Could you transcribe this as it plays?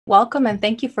welcome and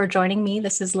thank you for joining me.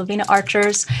 This is Laveena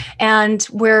Archers and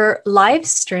we're live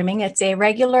streaming. It's a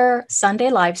regular Sunday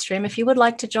live stream. If you would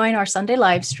like to join our Sunday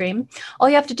live stream, all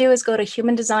you have to do is go to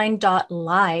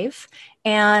humandesign.live,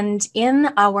 and in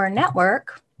our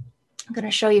network, I'm going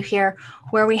to show you here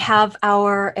where we have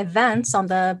our events on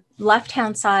the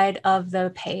left-hand side of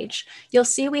the page. You'll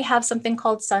see we have something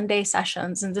called Sunday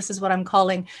sessions, and this is what I'm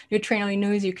calling neutrino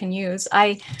news you can use.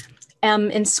 I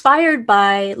am inspired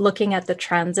by looking at the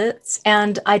transits,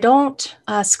 and I don't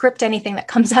script anything that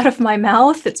comes out of my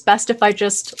mouth. It's best if I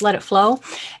just let it flow.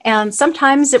 And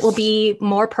sometimes it will be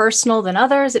more personal than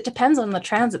others. It depends on the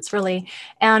transits, really.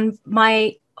 And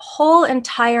my whole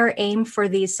entire aim for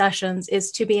these sessions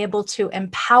is to be able to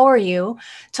empower you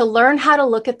to learn how to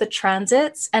look at the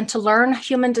transits and to learn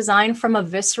human design from a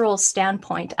visceral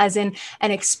standpoint, as in an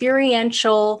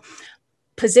experiential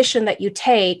position that you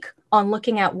take on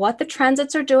looking at what the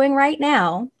transits are doing right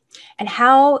now and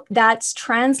how that's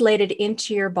translated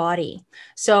into your body.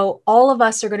 So all of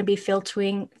us are going to be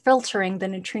filtering the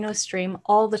neutrino stream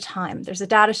all the time. There's a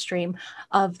data stream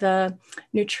of the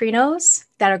neutrinos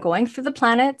that are going through the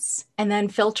planets and then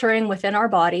filtering within our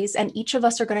bodies, and each of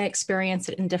us are going to experience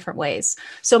it in different ways.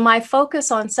 So my focus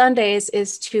on Sundays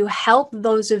is to help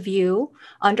those of you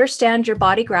understand your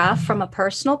body graph from a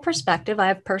personal perspective. I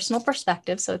have personal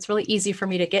perspective, so it's really easy for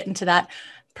me to get into that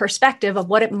perspective of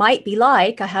what it might be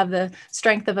like. I have the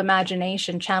strength of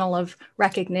imagination, channel of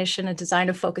recognition, a design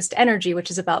of focused energy,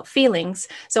 which is about feelings.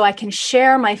 So I can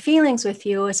share my feelings with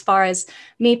you as far as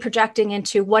me projecting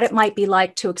into what it might be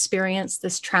like to experience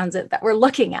this transit that we're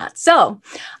looking at. So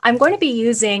I'm going to be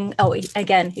using,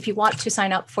 again, if you want to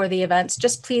sign up for the events,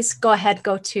 just please go ahead,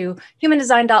 go to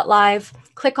humandesign.live,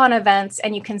 click on events,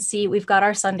 and you can see we've got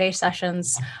our Sunday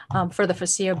sessions for the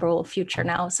foreseeable future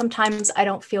now. Sometimes I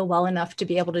don't feel well enough to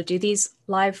be able to do these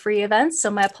live free events, so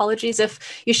my apologies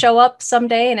if you show up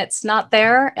someday and it's not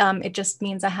there. It just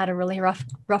means I had a really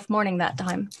rough morning that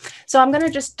time. So I'm going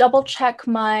to just double check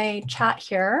my chat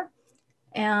here.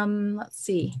 Let's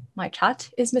see, my chat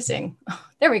is missing.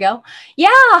 There we go. Yeah,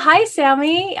 hi,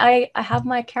 Sammy. I have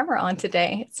my camera on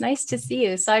today. It's nice to see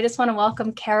you. So I just want to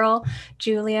welcome Carol,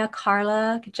 Julia,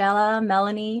 Carla, Kajela,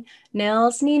 Melanie,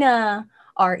 Nils, Nina,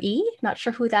 RE. Not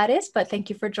sure who that is, but thank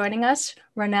you for joining us.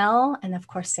 Ronelle, and of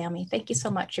course, Sammy. Thank you so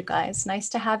much, you guys. Nice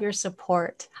to have your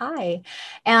support. Hi.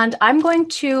 And I'm going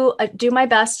to do my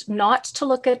best not to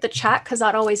look at the chat because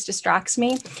that always distracts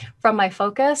me from my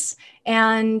focus.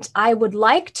 And I would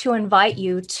like to invite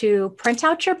you to print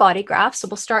out your body graph. So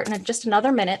we'll start in just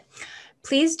another minute.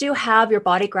 Please do have your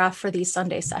body graph for these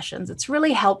Sunday sessions. It's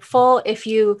really helpful if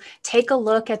you take a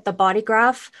look at the body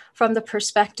graph from the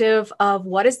perspective of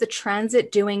what is the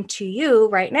transit doing to you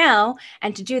right now.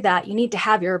 And to do that, you need to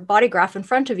have your body graph in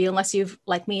front of you, unless you've,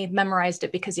 like me, memorized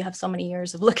it because you have so many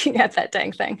years of looking at that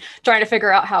dang thing, trying to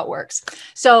figure out how it works.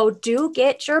 So do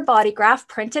get your body graph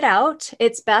printed out.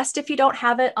 It's best if you don't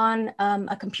have it on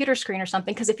a computer screen or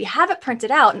something, because if you have it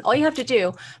printed out, and all you have to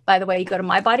do, by the way, you go to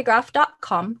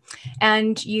mybodygraph.com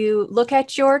and you look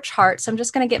at your chart. So I'm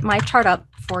just going to get my chart up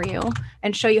for you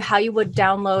and show you how you would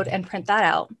download and print that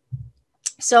out.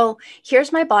 So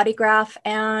here's my body graph,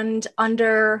 and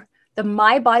under the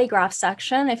My Body Graph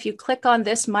section, if you click on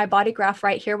this My Body Graph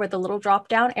right here where the little drop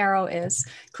down arrow is,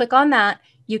 click on that,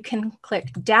 you can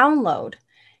click download.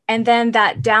 And then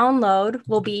that download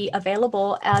will be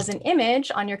available as an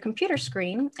image on your computer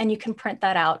screen, and you can print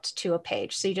that out to a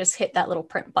page. So you just hit that little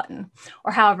print button,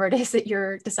 or however it is that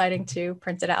you're deciding to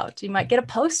print it out. You might get a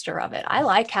poster of it. I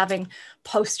like having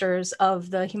posters of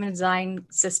the human design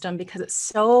system because it's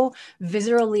so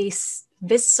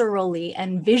viscerally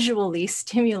and visually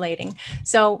stimulating.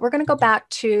 So we're going to go back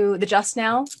to the Just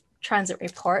Now transit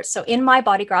report. So in My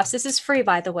Body Graphs, this is free,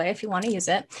 by the way, if you want to use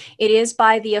it. It is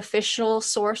by the official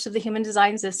source of the human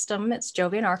design system. It's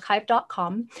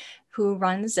jovianarchive.com, who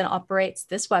runs and operates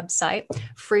this website.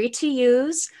 Free to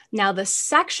use. Now, the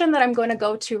section that I'm going to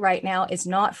go to right now is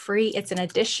not free. It's an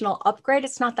additional upgrade.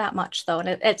 It's not that much, though. And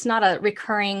it's not a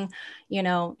recurring,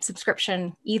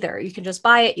 subscription either. You can just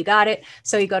buy it. You got it.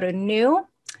 So you go to New,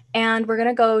 and we're going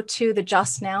to go to the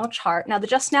Just Now chart. Now, the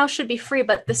Just Now should be free,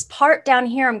 but this part down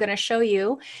here I'm going to show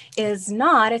you is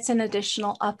not. It's an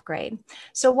additional upgrade.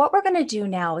 So what we're going to do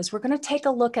now is we're going to take a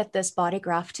look at this body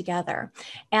graph together.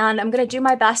 And I'm going to do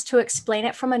my best to explain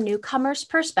it from a newcomer's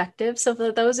perspective. So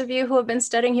for those of you who have been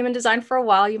studying human design for a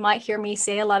while, you might hear me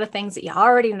say a lot of things that you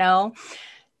already know.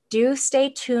 do stay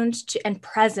tuned to and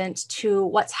present to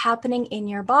what's happening in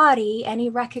your body, any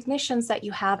recognitions that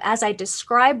you have as I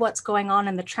describe what's going on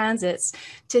in the transits,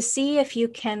 to see if you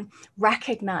can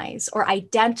recognize or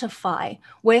identify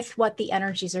with what the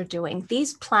energies are doing.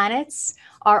 These planets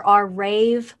are our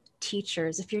rave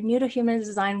teachers. If you're new to human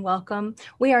design, welcome.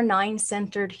 We are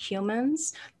 9-centered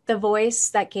humans. The voice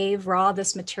that gave Ra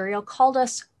this material called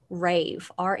us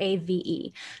Rave,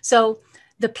 R-A-V-E. So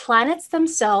the planets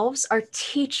themselves are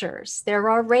teachers. They're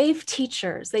our rave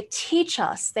teachers. They teach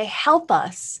us, they help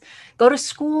us go to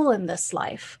school in this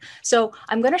life. So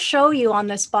I'm going to show you on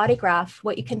this body graph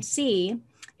what you can see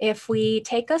if we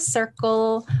take a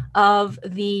circle of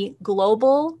the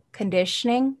global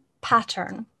conditioning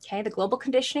pattern. Okay, the global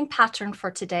conditioning pattern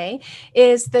for today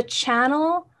is the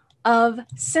channel of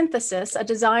synthesis, a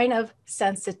design of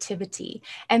sensitivity.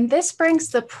 And this brings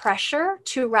the pressure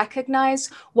to recognize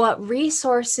what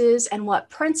resources and what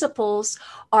principles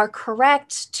are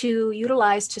correct to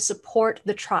utilize to support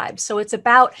the tribe. So it's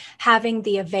about having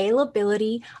the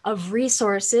availability of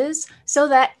resources so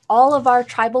that all of our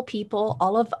tribal people,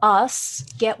 all of us,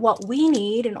 get what we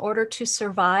need in order to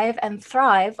survive and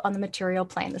thrive on the material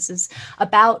plane. This is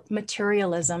about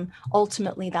materialism.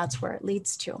 Ultimately, that's where it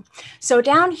leads to. So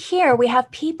down here, we have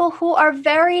people who are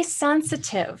very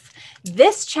sensitive.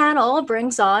 This channel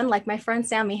brings on, like my friend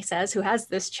Sammy says, who has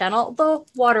this channel, the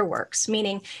waterworks,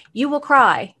 meaning you will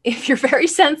cry. If you're very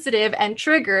sensitive and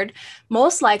triggered,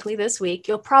 most likely this week,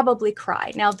 you'll probably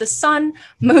cry. Now, the sun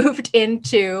moved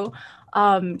into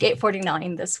gate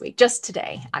 49 this week, just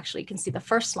today. Actually, you can see the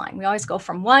first line. We always go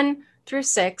from 1 through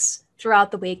 6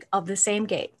 throughout the week of the same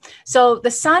gate. So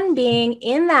the sun being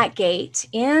in that gate,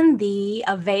 in the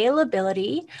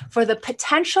availability for the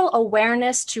potential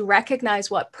awareness to recognize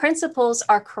what principles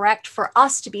are correct for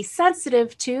us to be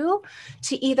sensitive to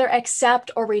either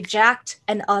accept or reject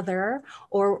an other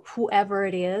or whoever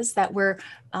it is that we're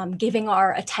giving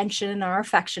our attention and our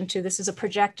affection to. This is a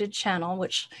projected channel,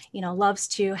 which, you know, loves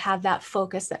to have that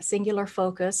focus, that singular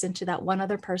focus into that one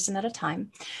other person at a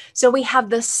time. So we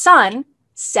have the sun,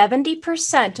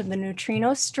 70% of the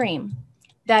neutrino stream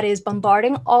that is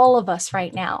bombarding all of us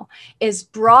right now is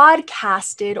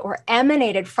broadcasted or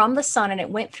emanated from the sun, and it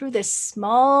went through this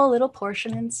small little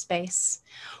portion in space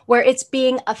where it's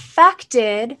being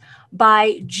affected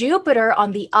by Jupiter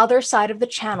on the other side of the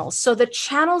channels. So the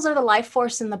channels are the life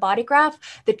force in the body graph.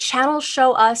 The channels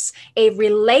show us a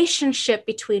relationship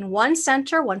between one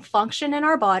center, one function in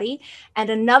our body, and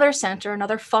another center,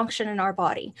 another function in our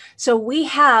body. So we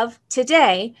have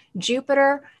today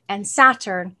Jupiter and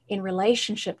Saturn in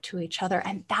relationship to each other.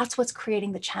 And that's what's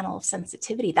creating the channel of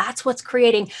sensitivity. That's what's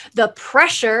creating the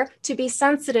pressure to be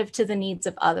sensitive to the needs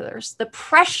of others, the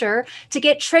pressure to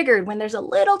get triggered when there's a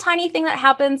little tiny thing that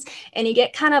happens and you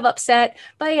get kind of upset,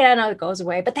 but yeah, no, it goes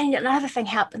away. But then another thing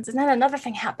happens, and then another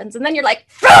thing happens, and then you're like,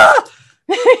 ah!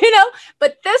 You know,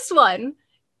 but this one,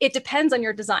 it depends on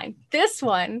your design. This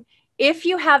one, if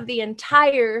you have the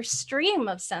entire stream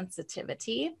of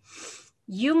sensitivity,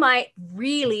 you might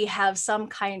really have some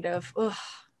kind of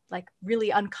like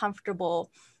really uncomfortable,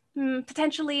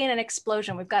 potentially in an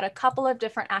explosion. We've got a couple of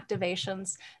different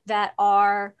activations that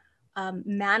are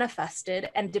manifested,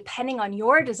 and depending on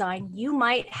your design, you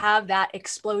might have that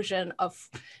explosion of,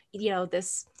 you know,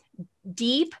 this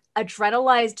deep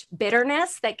adrenalized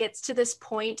bitterness that gets to this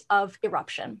point of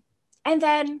eruption. And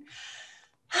then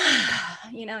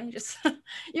you know, you just,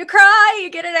 you cry, you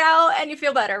get it out, and you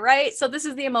feel better, right? So this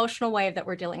is the emotional wave that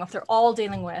we're dealing with. They're all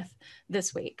dealing with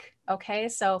this week. Okay.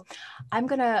 So I'm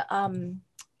going to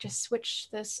just switch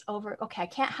this over. Okay. I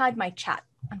can't hide my chat,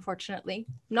 unfortunately.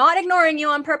 Not ignoring you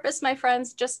on purpose, my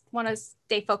friends. Just want to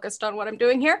stay focused on what I'm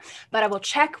doing here. But I will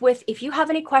check with, if you have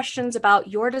any questions about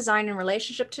your design in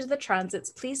relationship to the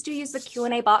transits, please do use the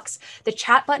Q&A box. The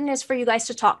chat button is for you guys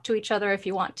to talk to each other if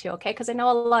you want to, okay? Because I know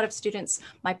a lot of students,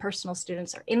 my personal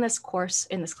students, are in this course,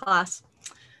 in this class,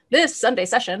 this Sunday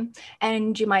session,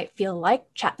 and you might feel like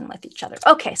chatting with each other.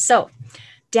 Okay, so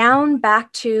down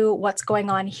back to what's going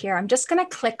on here. I'm just going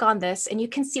to click on this, and you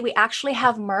can see we actually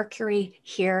have Mercury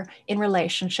here in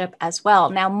relationship as well.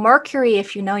 Now, Mercury,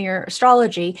 if you know your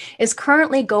astrology, is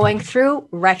currently going through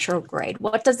retrograde.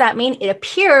 What does that mean? It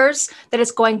appears that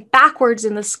it's going backwards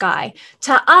in the sky.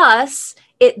 To us,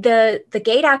 the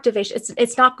gate activation,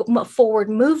 it's not forward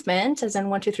movement as in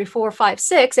 1, 2, 3, 4, 5,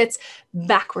 6, it's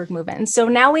backward movement. And so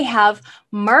now we have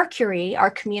Mercury, our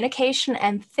communication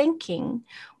and thinking,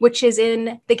 which is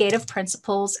in the gate of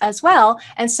principles as well.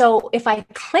 And so if I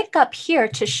click up here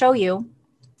to show you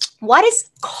what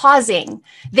is causing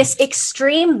this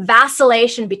extreme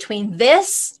vacillation between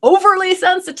this overly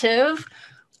sensitive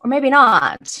or maybe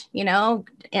not, you know,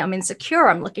 I'm insecure.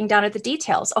 I'm looking down at the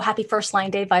details. Oh, happy first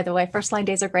line day, by the way. First line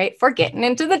days are great for getting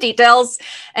into the details.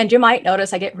 And you might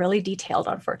notice I get really detailed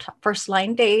on first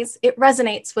line days. It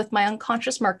resonates with my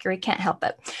unconscious Mercury. Can't help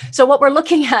it. So what we're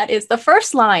looking at is the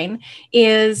first line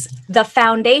is the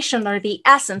foundation or the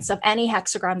essence of any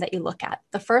hexagram that you look at.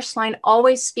 The first line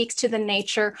always speaks to the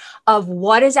nature of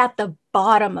what is at the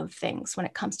bottom of things when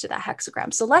it comes to that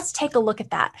hexagram. So let's take a look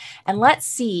at that and let's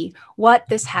see what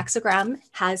this hexagram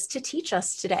has to teach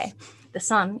us today. The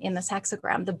sun in this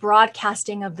hexagram, the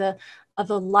broadcasting of the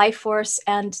life force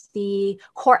and the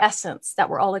core essence that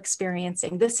we're all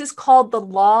experiencing. This is called the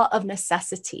law of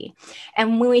necessity.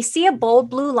 And when we see a bold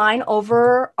blue line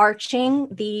overarching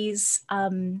these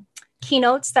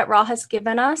keynotes that Ra has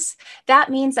given us,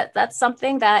 that means that that's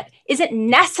something that isn't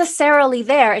necessarily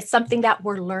there. It's something that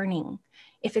we're learning.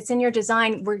 If it's in your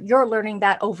design, you're learning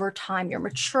that over time. You're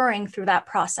maturing through that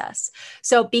process.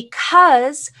 So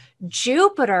because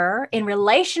Jupiter, in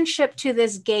relationship to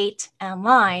this gate and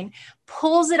line,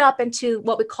 pulls it up into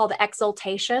what we call the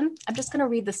exaltation. I'm just going to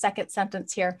read the second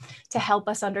sentence here to help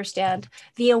us understand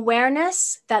the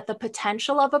awareness that the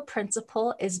potential of a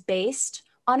principle is based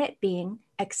on it being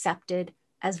accepted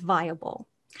as viable.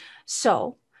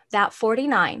 So that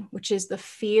 49, which is the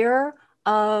fear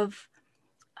of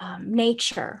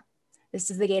nature. This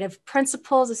is the gate of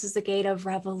principles. This is the gate of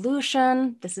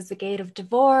revolution. This is the gate of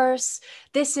divorce.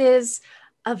 This is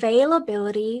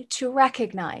availability to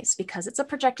recognize, because it's a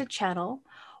projected channel,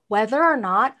 whether or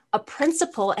not a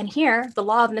principle, and here, the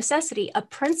law of necessity, a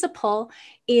principle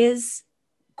is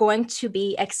going to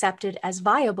be accepted as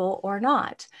viable or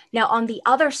not. Now, on the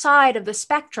other side of the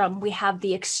spectrum, we have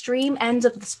the extreme ends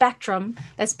of the spectrum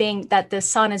that the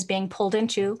sun is being pulled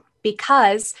into,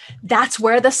 because that's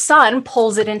where the sun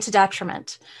pulls it into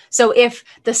detriment. So if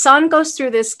the sun goes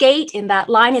through this gate in that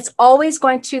line, it's always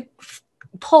going to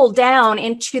pull down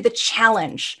into the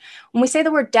challenge. When we say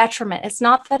the word detriment, it's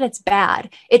not that it's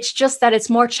bad. It's just that it's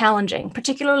more challenging,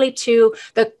 particularly to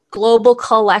the global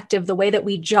collective, the way that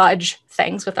we judge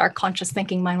things with our conscious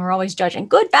thinking mind. We're always judging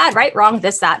good, bad, right, wrong,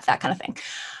 this, that kind of thing.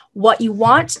 What you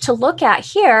want to look at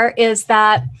here is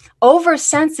that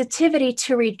oversensitivity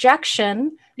to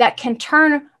rejection that can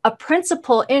turn a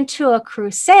principle into a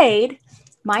crusade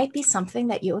might be something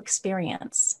that you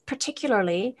experience,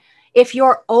 particularly if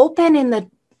you're open in the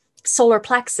solar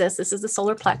plexus. This is the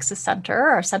solar plexus center,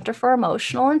 our center for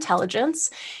emotional intelligence.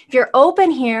 If you're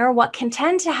open here, what can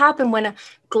tend to happen when a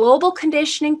global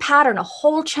conditioning pattern, a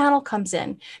whole channel comes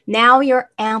in, now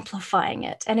you're amplifying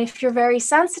it. And if you're very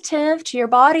sensitive to your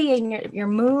body and your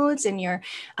moods and your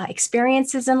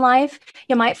experiences in life,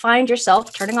 you might find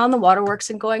yourself turning on the waterworks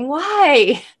and going,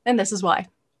 why? And this is why.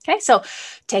 Okay, so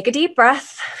take a deep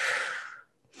breath.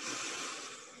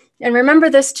 And remember,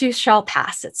 this too shall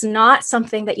pass. It's not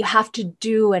something that you have to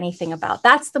do anything about.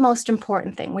 That's the most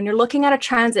important thing. When you're looking at a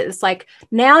transit, it's like,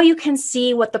 now you can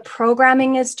see what the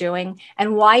programming is doing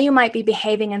and why you might be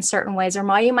behaving in certain ways, or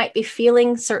why you might be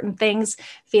feeling certain things,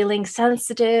 feeling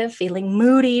sensitive, feeling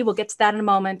moody. We'll get to that in a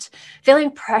moment. Feeling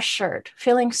pressured,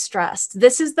 feeling stressed.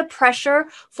 This is the pressure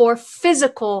for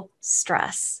physical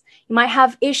stress. You might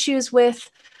have issues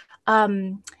with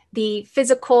the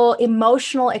physical,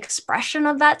 emotional expression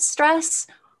of that stress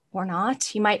or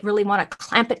not. You might really want to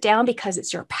clamp it down because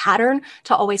it's your pattern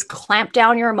to always clamp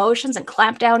down your emotions and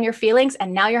clamp down your feelings.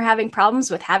 And now you're having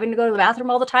problems with having to go to the bathroom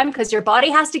all the time because your body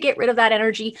has to get rid of that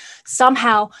energy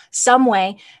somehow, some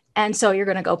way. And so you're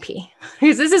going to go pee.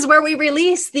 Because this is where we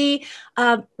release the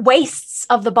wastes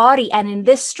of the body. And in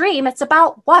this stream, it's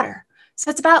about water. So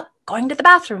it's about going to the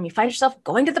bathroom. You find yourself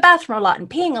going to the bathroom a lot and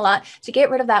peeing a lot to get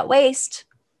rid of that waste.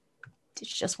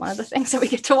 It's just one of the things that we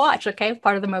get to watch, okay?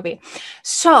 Part of the movie.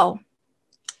 So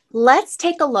let's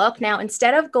take a look now.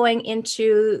 Instead of going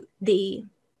into the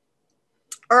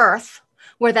earth,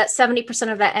 where that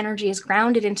 70% of that energy is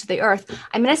grounded into the earth,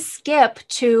 I'm going to skip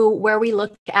to where we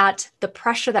look at the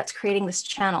pressure that's creating this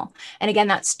channel. And again,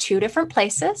 that's two different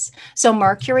places. So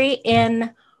Mercury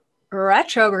in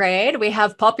retrograde, we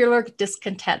have popular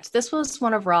discontent. This was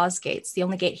one of Ra's gates, the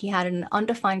only gate he had in an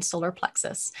undefined solar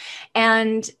plexus.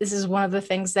 And this is one of the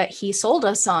things that he sold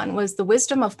us on, was the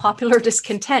wisdom of popular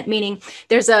discontent, meaning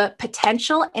there's a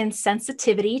potential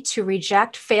insensitivity to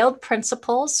reject failed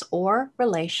principles or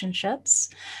relationships.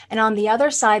 And on the other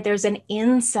side, there's an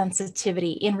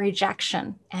insensitivity in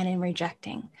rejection and in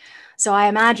rejecting. So I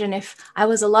imagine if I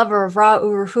was a lover of Ra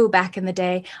Uru Hu back in the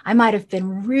day, I might have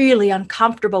been really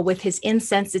uncomfortable with his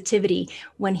insensitivity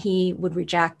when he would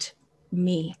reject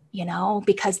me, you know,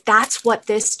 because that's what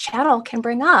this channel can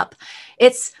bring up.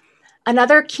 It's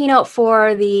another keynote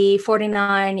for the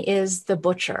 49 is the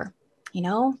butcher.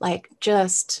 like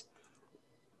just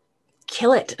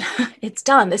kill it. It's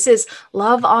done. This is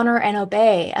love, honor, and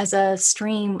obey as a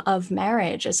stream of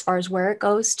marriage as far as where it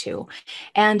goes to.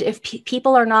 And if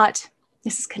people are not,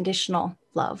 this is conditional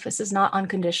love. This is not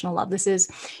unconditional love. This is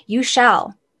you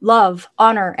shall love,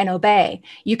 honor, and obey.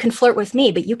 You can flirt with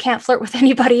me, but you can't flirt with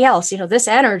anybody else. This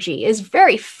energy is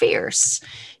very fierce,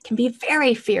 can be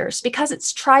very fierce because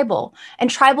it's tribal. And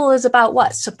tribal is about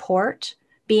what? Support,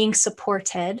 being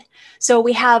supported. So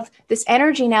we have this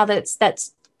energy now that's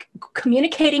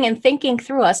communicating and thinking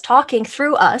through us, talking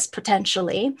through us,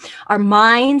 potentially, our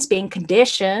minds being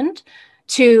conditioned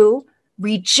to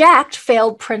reject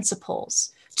failed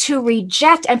principles, to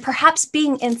reject and perhaps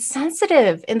being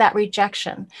insensitive in that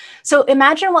rejection. So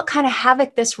imagine what kind of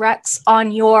havoc this wreaks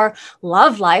on your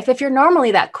love life if you're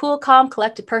normally that cool, calm,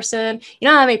 collected person, you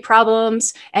don't have any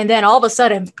problems, and then all of a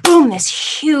sudden, boom,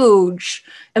 this huge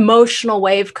emotional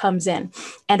wave comes in,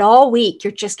 and all week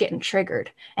you're just getting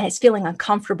triggered and it's feeling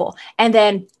uncomfortable, and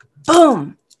then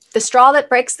boom, the straw that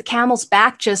breaks the camel's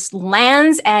back just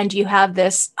lands, and you have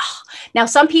this. Now,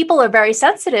 some people are very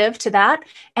sensitive to that,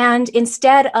 and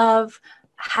instead of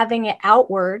having it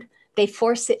outward, they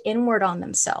force it inward on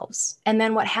themselves. And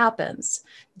then what happens?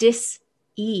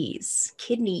 Dis-ease,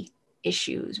 kidney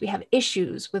issues. We have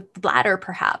issues with the bladder,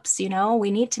 perhaps.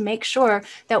 We need to make sure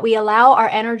that we allow our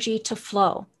energy to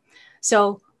flow.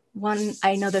 So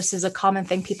I know this is a common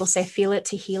thing. People say, feel it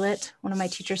to heal it. One of my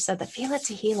teachers said that, feel it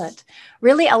to heal it.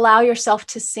 Really allow yourself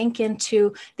to sink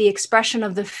into the expression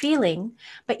of the feeling,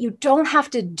 but you don't have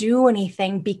to do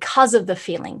anything because of the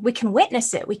feeling. We can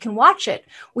witness it. We can watch it.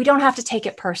 We don't have to take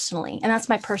it personally. And that's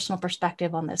my personal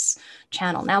perspective on this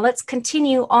channel. Now let's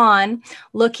continue on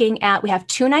looking at, we have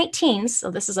 219s. So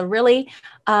this is a really,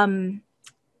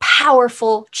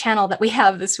 powerful channel that we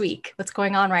have this week. What's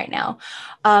going on right now?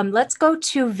 Let's go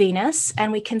to Venus,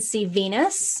 and we can see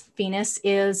Venus. Venus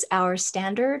is our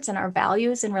standards and our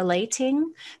values in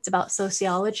relating. It's about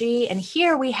sociology. And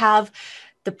here we have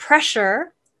the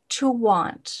pressure to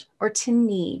want or to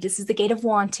need. This is the gate of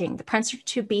wanting, the pressure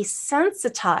to be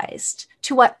sensitized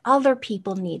to what other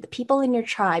people need, the people in your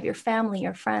tribe, your family,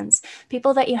 your friends,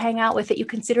 people that you hang out with that you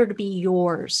consider to be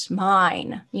yours,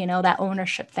 mine, that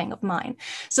ownership thing of mine.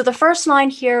 So the first line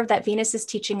here that Venus is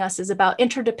teaching us is about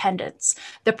interdependence,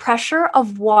 the pressure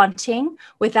of wanting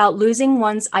without losing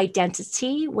one's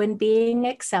identity when being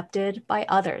accepted by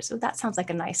others. So that sounds like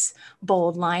a nice,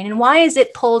 bold line. And why is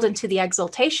it pulled into the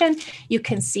exaltation? You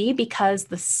can see because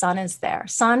the sun is there.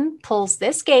 Sun pulls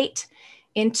this gate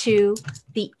into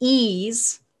the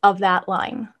ease of that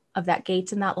line, of that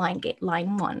gate and that line,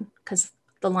 line one, because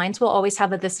the lines will always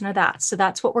have a this and a that. So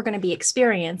that's what we're going to be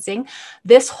experiencing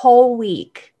this whole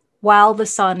week while the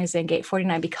sun is in gate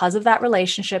 49 because of that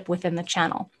relationship within the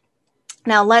channel.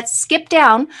 Now let's skip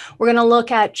down. We're going to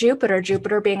look at Jupiter,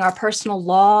 Jupiter being our personal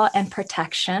law and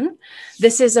protection.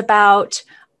 This is about,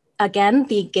 again,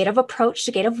 the gate of approach,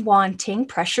 the gate of wanting,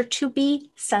 pressure to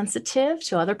be sensitive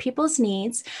to other people's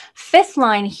needs. Fifth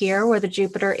line here where the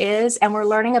Jupiter is, and we're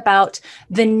learning about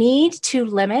the need to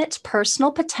limit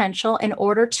personal potential in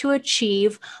order to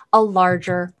achieve a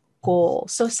larger goal.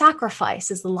 So sacrifice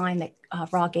is the line that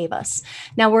Ra gave us.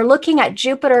 Now we're looking at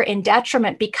Jupiter in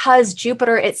detriment because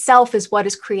Jupiter itself is what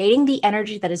is creating the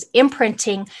energy that is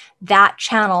imprinting that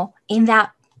channel in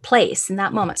that place in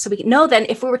that moment. So we know then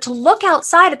if we were to look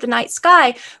outside at the night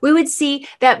sky, we would see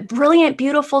that brilliant,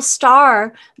 beautiful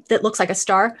star that looks like a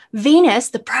star, Venus,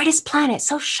 the brightest planet,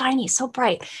 so shiny, so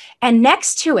bright. And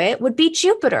next to it would be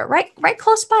Jupiter, right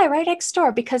close by, right next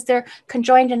door, because they're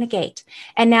conjoined in a gate.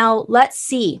 And now let's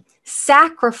see,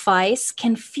 sacrifice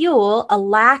can fuel a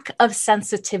lack of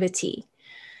sensitivity.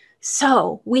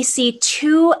 So we see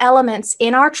two elements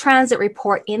in our transit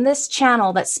report in this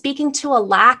channel that's speaking to a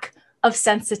lack of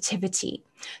sensitivity.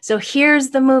 So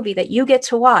here's the movie that you get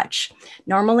to watch.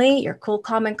 Normally, you're cool,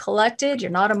 calm, and collected.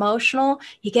 You're not emotional.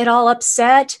 You get all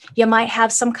upset. You might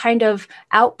have some kind of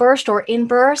outburst or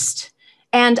inburst,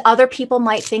 and other people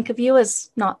might think of you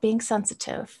as not being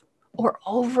sensitive or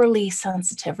overly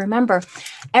sensitive. Remember,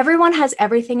 everyone has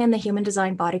everything in the human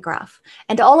design body graph,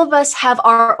 and all of us have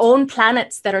our own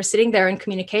planets that are sitting there in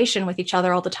communication with each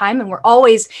other all the time, and we're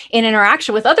always in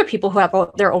interaction with other people who have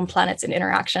their own planets in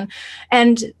interaction,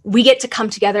 and we get to come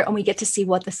together and we get to see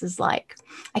what this is like.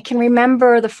 I can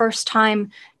remember the first time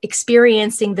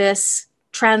experiencing this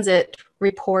transit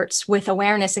reports with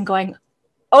awareness and going,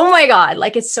 oh my God,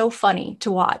 like it's so funny to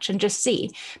watch and just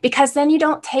see, because then you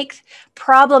don't take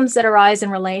problems that arise in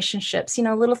relationships,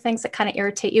 little things that kind of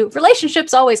irritate you.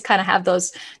 Relationships always kind of have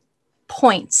those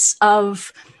points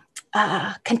of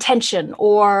contention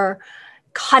or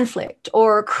conflict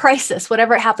or crisis,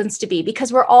 whatever it happens to be,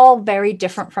 because we're all very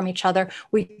different from each other.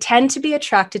 We tend to be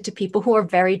attracted to people who are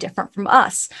very different from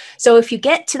us. So if you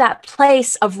get to that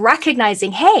place of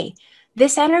recognizing, hey,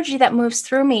 this energy that moves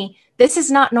through me, this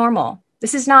is not normal.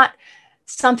 This is not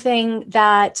something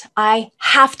that I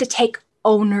have to take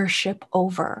ownership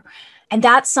over. And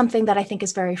that's something that I think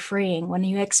is very freeing when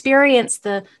you experience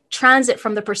the transit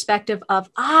from the perspective of,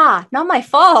 not my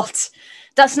fault.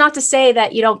 That's not to say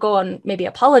that you don't go and maybe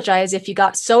apologize if you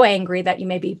got so angry that you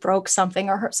maybe broke something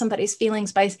or hurt somebody's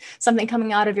feelings by something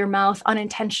coming out of your mouth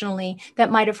unintentionally that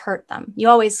might have hurt them. You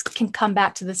always can come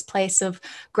back to this place of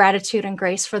gratitude and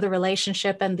grace for the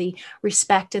relationship and the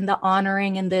respect and the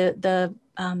honoring and the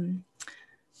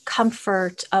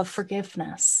comfort of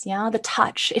forgiveness. Yeah, the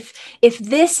touch. If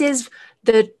this is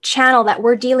the channel that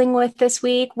we're dealing with this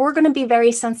week, we're going to be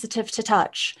very sensitive to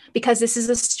touch, because this is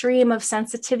a stream of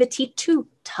sensitivity to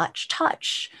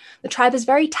touch. The tribe is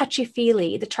very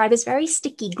touchy-feely. The tribe is very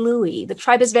sticky, gluey. The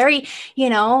tribe is very,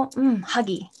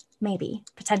 huggy, maybe,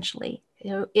 potentially.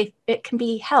 If it can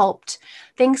be helped,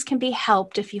 things can be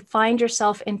helped if you find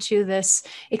yourself into this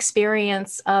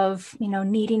experience of,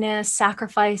 neediness,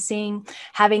 sacrificing,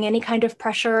 having any kind of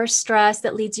pressure or stress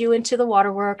that leads you into the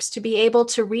waterworks, to be able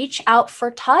to reach out for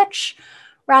touch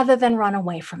rather than run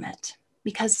away from it.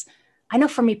 Because I know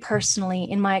for me personally,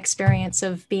 in my experience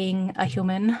of being a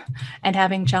human and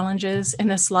having challenges in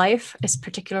this life, is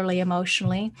particularly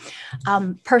emotionally,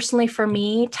 personally for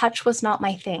me, touch was not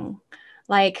my thing.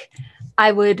 Like,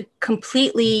 I would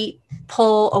completely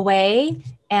pull away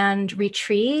and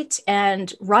retreat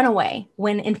and run away,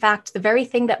 when in fact, the very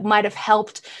thing that might have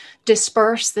helped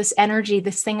disperse this energy,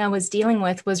 this thing I was dealing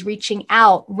with, was reaching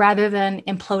out rather than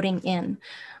imploding in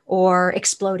or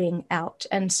exploding out.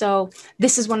 And so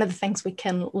this is one of the things we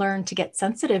can learn to get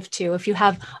sensitive to. If you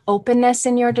have openness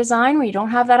in your design where you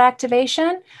don't have that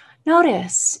activation,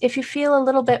 notice if you feel a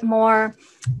little bit more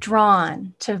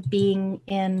drawn to being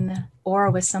in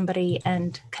aura with somebody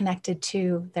and connected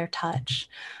to their touch.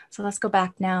 So let's go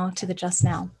back now to the just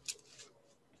now.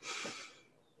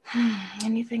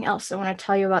 Anything else I want to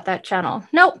tell you about that channel?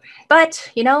 Nope.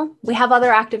 But, we have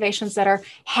other activations that are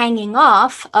hanging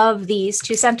off of these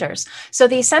two centers. So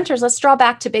these centers, let's draw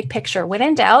back to big picture. When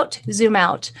in doubt, zoom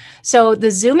out. So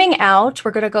the zooming out,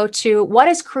 we're going to go to what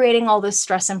is creating all this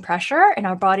stress and pressure in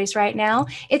our bodies right now.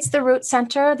 It's the root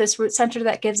center, this root center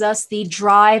that gives us the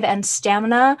drive and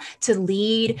stamina to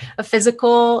lead a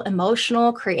physical,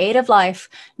 emotional, creative life.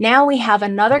 Now we have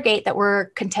another gate that we're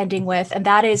contending with, and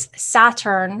that is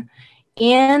Saturn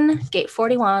in gate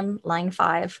 41, line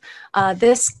 5.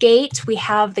 This gate, we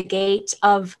have the gate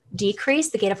of decrease,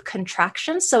 the gate of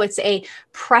contraction. So it's a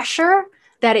pressure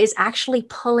that is actually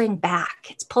pulling back.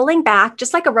 It's pulling back,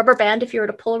 just like a rubber band. If you were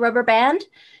to pull a rubber band,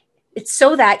 it's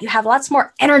so that you have lots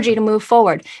more energy to move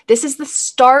forward. This is the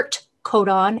start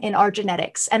codon in our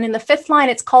genetics. And in the 5th line,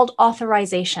 it's called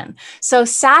authorization. So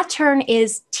Saturn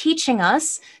is teaching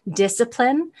us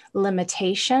discipline,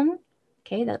 limitation.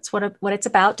 Okay, that's what it's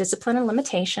about, discipline and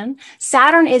limitation.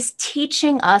 Saturn is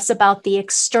teaching us about the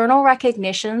external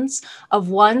recognitions of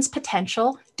one's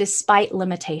potential despite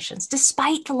limitations,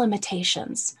 despite the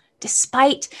limitations,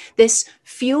 despite this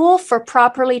fuel for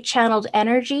properly channeled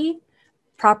energy,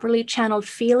 properly channeled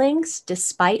feelings,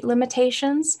 despite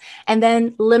limitations. And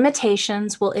then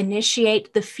limitations will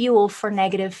initiate the fuel for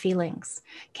negative feelings.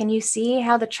 Can you see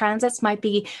how the transits might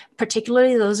be,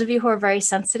 particularly those of you who are very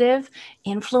sensitive,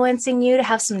 influencing you to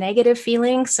have some negative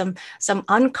feelings, some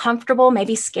uncomfortable,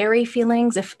 maybe scary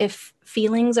feelings, if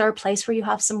feelings are a place where you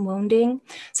have some wounding.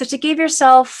 So to give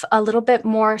yourself a little bit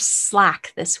more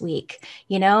slack this week,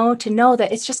 to know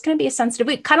that it's just going to be a sensitive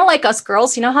week, kind of like us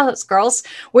girls. You know how us girls,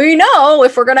 we know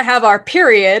if we're going to have our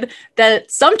period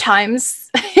that sometimes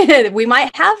we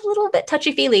might have a little bit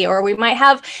touchy-feely, or we might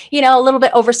have, a little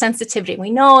bit oversensitivity.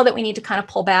 We know that we need to kind of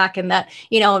pull back, and that,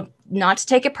 not to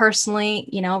take it personally.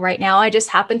 Right now I just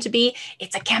happen to be,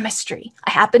 it's a chemistry.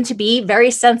 I happen to be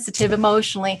very sensitive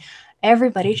emotionally.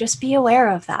 Everybody just be aware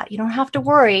of that. You don't have to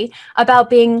worry about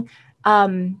being,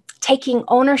 taking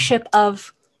ownership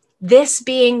of this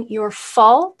being your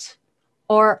fault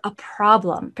or a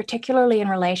problem, particularly in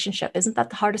relationship. Isn't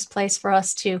that the hardest place for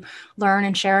us to learn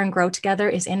and share and grow together,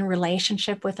 is in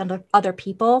relationship with other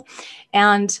people?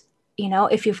 And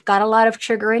if you've got a lot of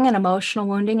triggering and emotional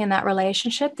wounding in that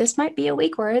relationship, this might be a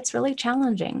week where it's really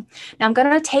challenging. Now, I'm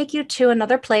going to take you to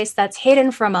another place that's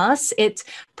hidden from us. It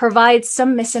provides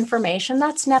some misinformation.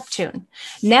 That's Neptune.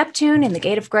 Neptune in the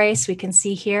gate of grace, we can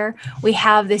see here, we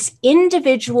have this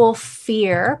individual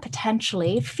fear,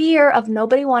 potentially fear of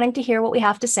nobody wanting to hear what we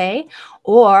have to say,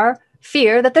 or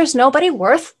fear that there's nobody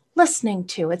worth listening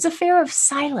to. It's a fear of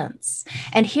silence.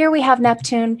 And here we have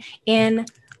Neptune in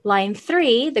line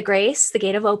 3, the grace, the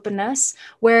gate of openness,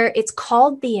 where it's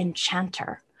called the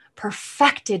enchanter.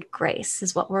 Perfected grace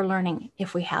is what we're learning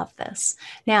if we have this.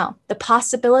 Now, the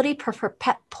possibility for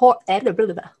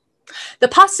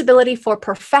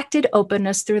perfected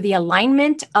openness through the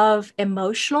alignment of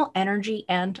emotional energy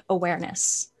and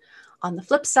awareness. On the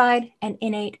flip side, an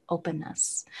innate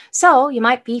openness. So you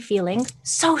might be feeling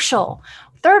social.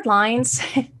 Third lines,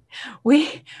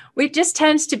 we just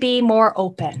tends to be more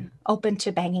open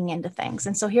to banging into things.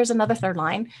 And so here's another third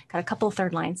line, got a couple of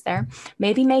third lines there.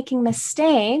 Maybe making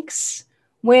mistakes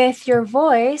with your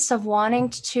voice of wanting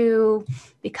to,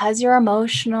 because you're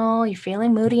emotional, you're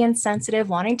feeling moody and sensitive,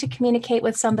 wanting to communicate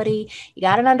with somebody, you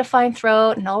got an undefined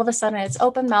throat, and all of a sudden it's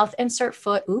open mouth, insert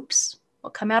foot, oops,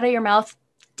 what come out of your mouth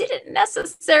didn't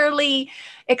necessarily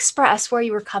express where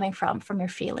you were coming from your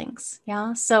feelings.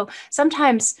 Yeah. So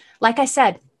sometimes, like I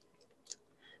said,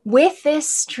 with this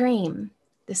stream,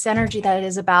 this energy that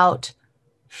is about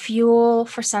fuel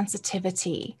for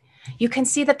sensitivity, you can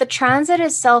see that the transit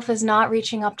itself is not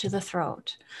reaching up to the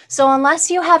throat. So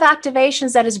unless you have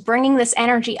activations that is bringing this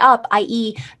energy up,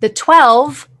 i.e. the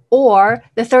 12 or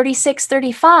the 36,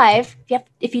 35,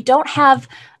 if you don't have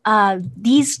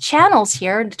these channels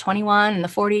here, the 21 and the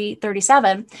 40,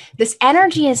 37, this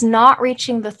energy is not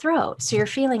reaching the throat. So you're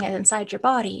feeling it inside your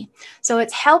body. So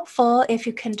it's helpful if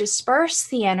you can disperse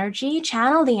the energy,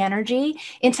 channel the energy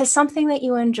into something that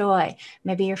you enjoy.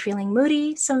 Maybe you're feeling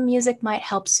moody, some music might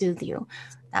help soothe you.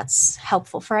 That's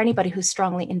helpful for anybody who's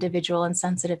strongly individual and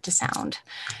sensitive to sound.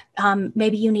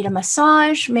 Maybe you need a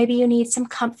massage, maybe you need some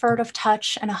comfort of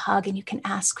touch and a hug, and you can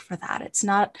ask for that. It's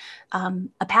not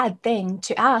a bad thing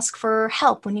to ask for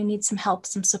help when you need some help,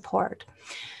 some support.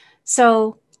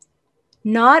 So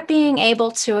not being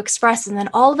able to express, and then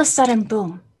all of a sudden,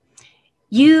 boom,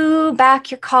 you back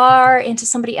your car into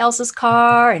somebody else's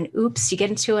car, and oops, you get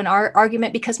into an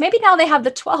argument because maybe now they have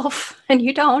the 12 and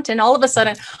you don't. And all of a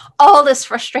sudden, all this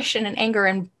frustration and anger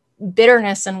and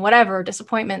bitterness and whatever,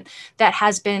 disappointment that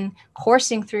has been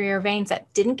coursing through your veins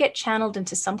that didn't get channeled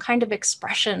into some kind of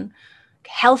expression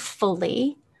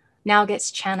healthfully, now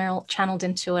gets channeled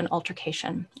into an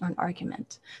altercation or an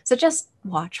argument. So just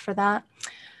watch for that.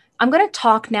 I'm going to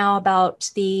talk now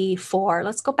about the 4.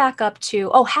 Let's go back up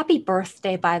to, happy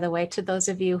birthday, by the way, to those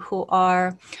of you who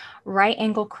are right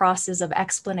angle crosses of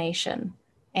explanation.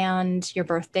 And your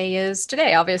birthday is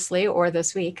today, obviously, or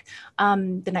this week,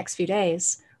 the next few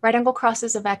days. Right angle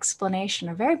crosses of explanation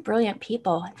are very brilliant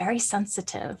people, very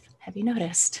sensitive. Have you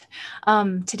noticed?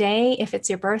 Today, if it's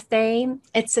your birthday,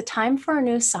 it's a time for a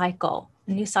new cycle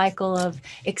of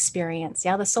experience.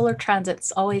 Yeah, the solar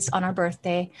transit's always on our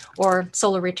birthday or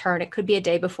solar return. It could be a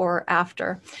day before or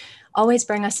after. Always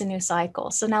bring us a new cycle.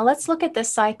 So now let's look at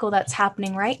this cycle that's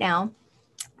happening right now.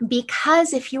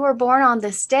 Because if you were born on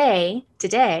this day,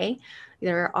 today,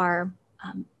 there are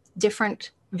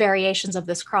different variations of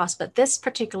this cross, but this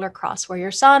particular cross where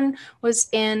your sun was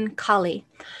in Kali,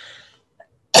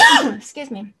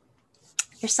 excuse me,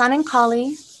 your sun in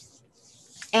Kali,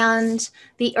 and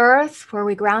the earth, where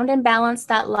we ground and balance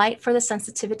that light for the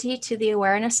sensitivity to the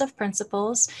awareness of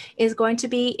principles, is going to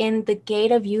be in the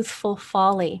gate of youthful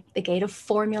folly, the gate of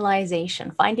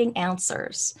formalization, finding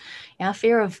answers,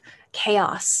 fear of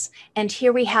chaos. And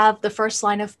here we have the first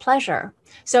line of pleasure.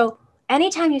 So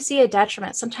anytime you see a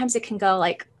detriment, sometimes it can go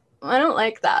like, I don't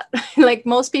like that. Like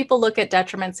most people look at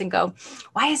detriments and go,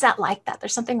 why is that like that?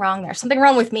 There's something wrong there. Something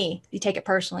wrong with me. You take it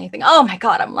personally. You think, oh my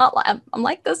God, I'm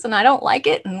like this and I don't like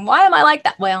it. And why am I like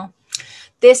that? Well,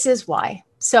 this is why.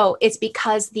 So it's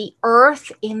because the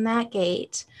earth in that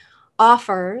gate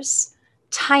offers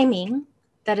timing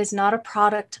that is not a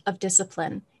product of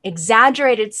discipline.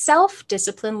 Exaggerated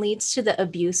self-discipline leads to the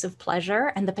abuse of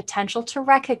pleasure and the potential to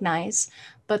recognize,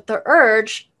 but the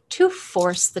urge to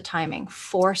force the timing,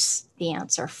 force the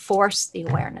answer, force the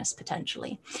awareness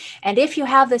potentially. And if you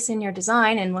have this in your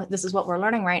design, and this is what we're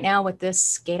learning right now with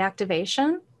this gate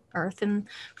activation, Earth in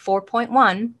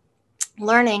 4.1,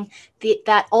 learning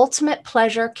that ultimate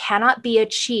pleasure cannot be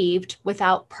achieved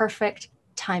without perfect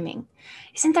timing.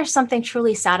 Isn't there something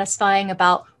truly satisfying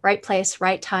about right place,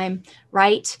 right time,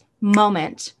 right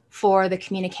moment for the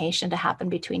communication to happen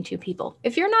between two people?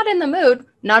 If you're not in the mood,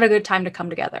 not a good time to come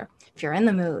together. If you're in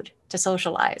the mood, to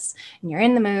socialize, and you're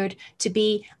in the mood to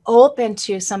be open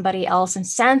to somebody else and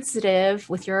sensitive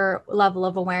with your level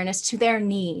of awareness to their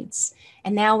needs.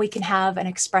 And now we can have an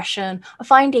expression of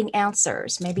finding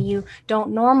answers. Maybe you don't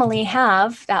normally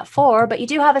have that 4, but you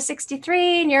do have a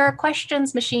 63 in your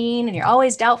questions machine, and you're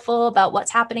always doubtful about what's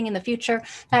happening in the future.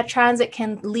 That transit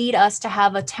can lead us to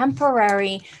have a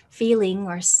temporary feeling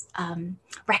or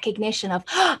recognition of,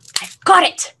 oh, I've got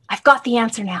it. I've got the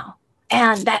answer now.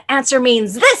 And that answer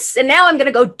means this. And now I'm going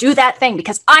to go do that thing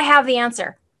because I have the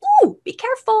answer. Ooh, be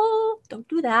careful. Don't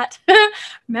do that.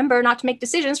 Remember not to make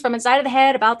decisions from inside of the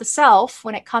head about the self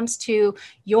when it comes to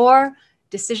your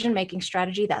decision-making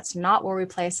strategy. That's not where we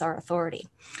place our authority.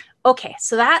 Okay,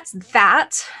 so that's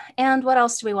that. And what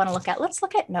else do we want to look at? Let's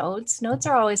look at nodes. Nodes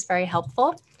are always very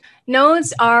helpful.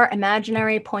 Nodes are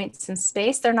imaginary points in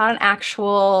space. They're not an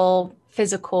actual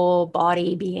physical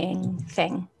body being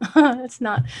thing.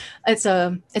 It's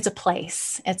a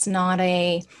place. It's not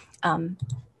a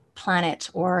planet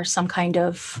or some kind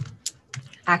of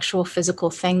actual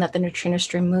physical thing that the neutrino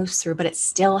stream moves through, but it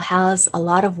still has a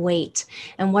lot of weight.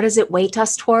 And what does it weight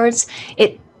us towards?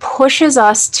 It pushes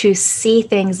us to see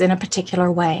things in a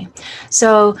particular way.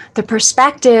 So the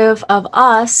perspective of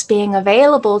us being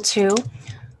available to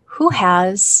who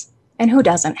has and who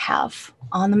doesn't have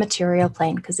on the material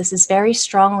plane, because this is very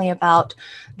strongly about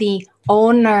the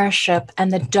ownership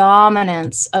and the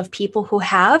dominance of people who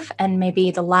have, and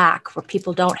maybe the lack where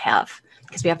people don't have,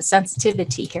 because we have a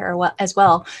sensitivity here as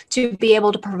well to be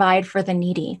able to provide for the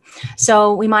needy.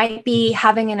 So we might be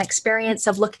having an experience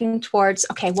of looking towards,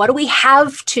 okay, what do we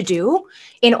have to do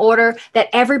in order that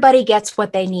everybody gets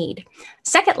what they need?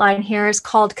 Second line here is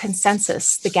called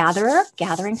consensus, the gatherer,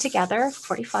 gathering together.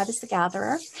 45 is the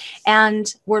gatherer.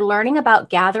 And we're learning about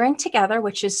gathering together,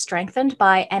 which is strengthened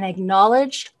by an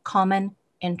acknowledged common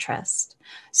interest.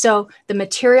 So the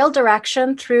material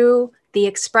direction through the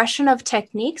expression of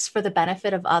techniques for the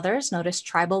benefit of others. Notice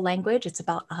tribal language, it's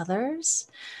about others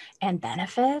and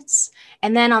benefits.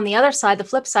 And then on the other side, the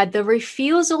flip side, the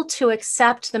refusal to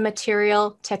accept the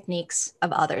material techniques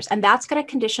of others. And that's going to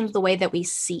condition the way that we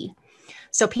see.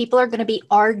 So people are going to be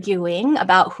arguing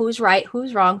about who's right,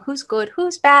 who's wrong, who's good,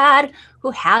 who's bad,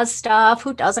 who has stuff,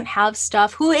 who doesn't have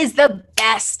stuff, who is the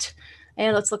best.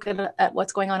 And let's look at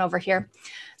what's going on over here.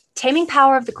 Taming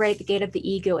power of the great, the gate of the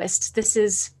egoist. This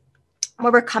is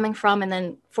where we're coming from, and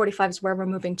then 45 is where we're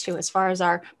moving to as far as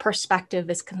our perspective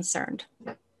is concerned.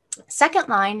 Second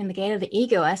line in the gate of the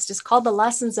egoist is called the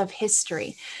lessons of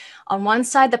history. On one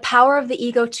side, the power of the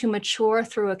ego to mature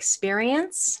through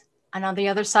experience, and on the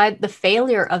other side, the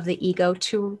failure of the ego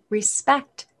to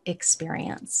respect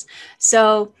experience.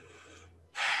 So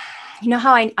you know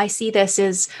how I see this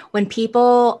is when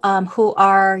people who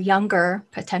are younger,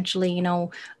 potentially,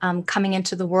 coming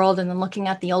into the world and then looking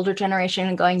at the older generation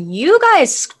and going, you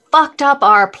guys fucked up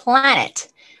our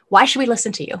planet. Why should we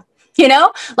listen to you?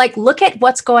 Like look at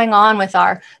what's going on with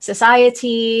our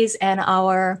societies and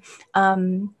our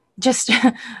just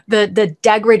the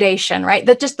degradation,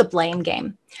 right? Just the blame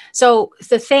game. So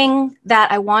the thing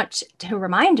that I want to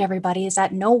remind everybody is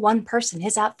that no one person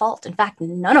is at fault. In fact,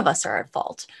 none of us are at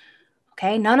fault.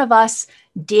 Okay, none of us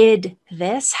did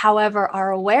this. However,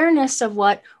 our awareness of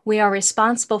what we are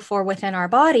responsible for within our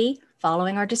body,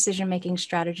 following our decision-making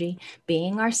strategy,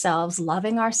 being ourselves,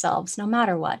 loving ourselves, no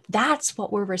matter what, that's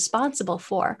what we're responsible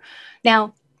for.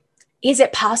 Now, is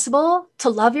it possible to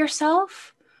love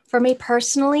yourself? For me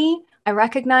personally, I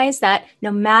recognize that no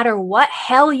matter what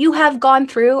hell you have gone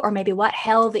through, or maybe what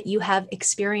hell that you have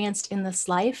experienced in this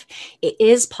life, it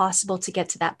is possible to get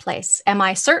to that place. Am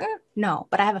I certain? No,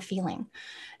 but I have a feeling.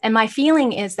 And my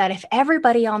feeling is that if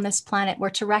everybody on this planet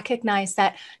were to recognize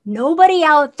that nobody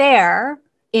out there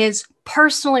is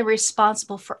personally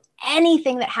responsible for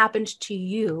anything that happened to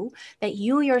you, that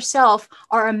you yourself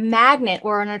are a magnet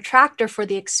or an attractor for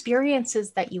the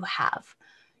experiences that you have.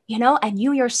 And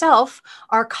you yourself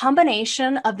are a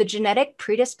combination of the genetic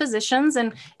predispositions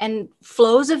and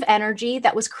flows of energy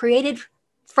that was created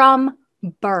from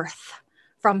birth.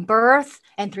 From birth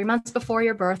and 3 months before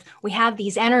your birth, we have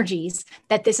these energies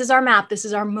that this is our map, this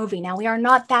is our movie. Now, we are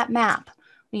not that map.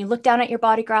 When you look down at your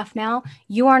body graph now,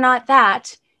 you are not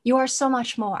that. You are so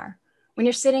much more. When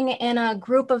you're sitting in a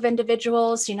group of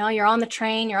individuals, you're on the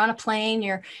train, you're on a plane,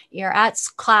 you're at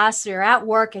class, you're at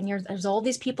work, and there's all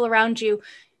these people around you.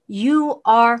 You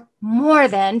are more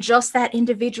than just that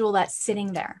individual that's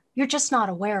sitting there. You're just not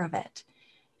aware of it.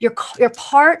 You're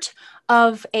part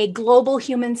of a global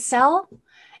human cell.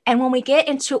 And when we get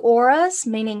into auras,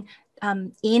 meaning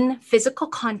in physical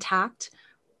contact,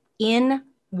 in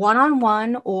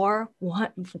one-on-one or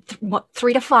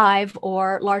 3 to 5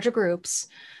 or larger groups,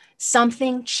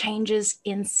 something changes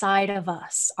inside of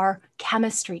us. Our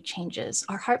chemistry changes.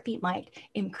 Our heartbeat might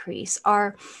increase.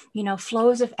 Our,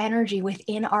 flows of energy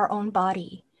within our own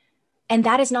body. And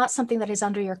that is not something that is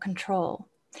under your control.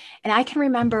 And I can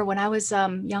remember when I was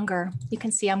younger, you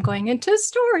can see I'm going into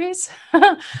stories.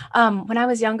 When I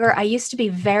was younger, I used to be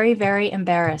very, very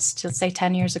embarrassed, let's say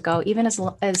 10 years ago, even as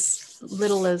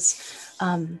little as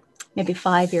maybe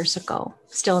 5 years ago,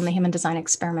 still in the human design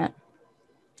experiment.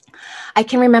 I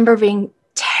can remember being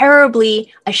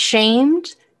terribly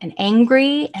ashamed and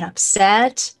angry and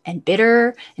upset and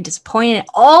bitter and disappointed,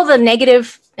 all the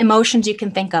negative emotions you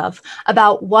can think of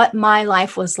about what my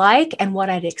life was like and what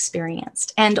I'd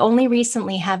experienced. And only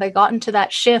recently have I gotten to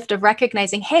that shift of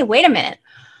recognizing, hey, wait a minute.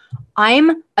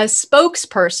 I'm a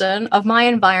spokesperson of my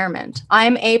environment.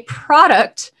 I'm a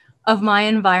product of my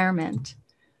environment.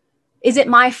 Is it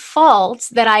my fault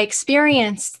that I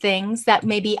experienced things that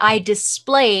maybe I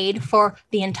displayed for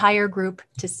the entire group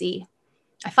to see?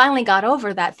 I finally got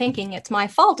over that, thinking it's my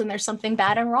fault and there's something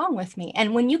bad and wrong with me.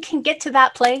 And when you can get to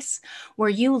that place where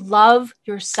you love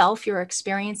yourself, your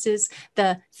experiences,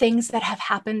 the things that have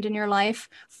happened in your life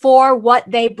for what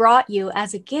they brought you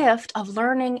as a gift of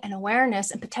learning and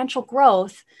awareness and potential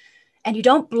growth, and you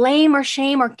don't blame or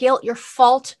shame or guilt your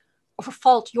fault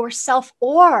yourself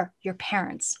or your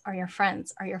parents or your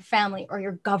friends or your family or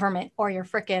your government or your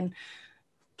frickin'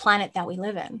 planet that we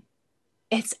live in.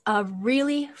 It's a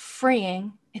really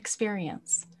freeing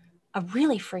experience,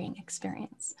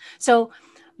 So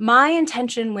my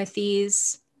intention with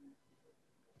these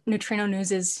neutrino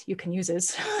news you can use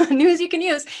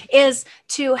is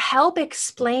to help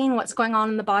explain what's going on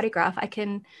in the body graph. I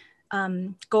can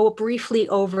go briefly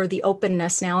over the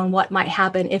openness now and what might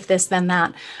happen if this, then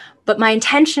that. But my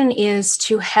intention is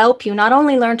to help you not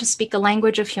only learn to speak the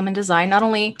language of human design, not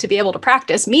only to be able to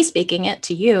practice me speaking it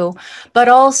to you, but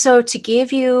also to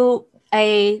give you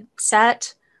a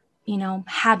set,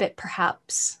 habit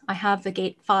perhaps. I have the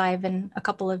gate 5 in a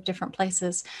couple of different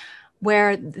places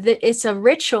where it's a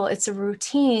ritual, it's a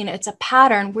routine, it's a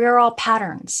pattern. We're all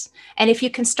patterns. And if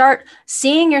you can start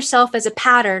seeing yourself as a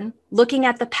pattern, looking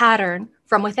at the pattern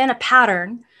from within a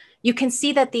pattern, you can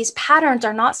see that these patterns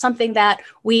are not something that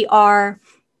we are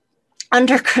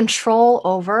under control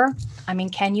over. I mean,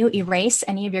 can you erase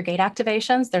any of your gate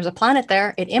activations? There's a planet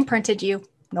there. It imprinted you.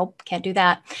 Nope, can't do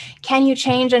that. Can you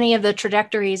change any of the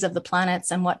trajectories of the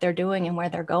planets and what they're doing and where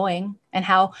they're going and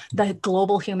how the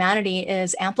global humanity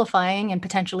is amplifying and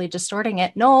potentially distorting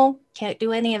it? No, can't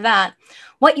do any of that.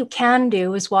 What you can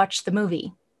do is watch the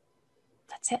movie.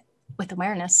 That's it, with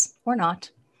awareness or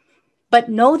not. But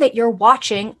know that you're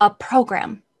watching a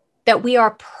program, that we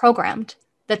are programmed,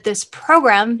 that this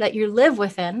program that you live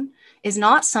within is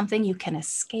not something you can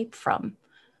escape from.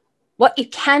 What you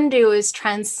can do is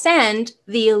transcend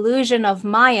the illusion of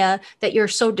Maya that you're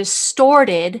so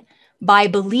distorted by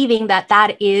believing that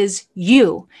that is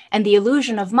you. And the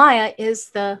illusion of Maya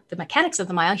is the mechanics of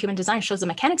the Maya. Human design shows the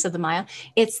mechanics of the Maya.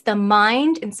 It's the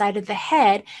mind inside of the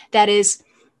head that is,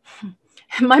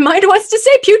 my mind wants to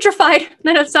say putrefied.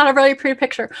 That's not a really pretty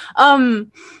picture.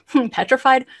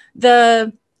 Petrified.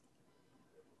 The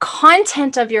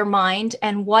content of your mind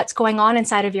and what's going on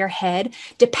inside of your head,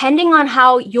 depending on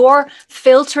how you're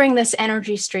filtering this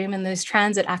energy stream and those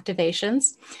transit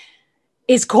activations,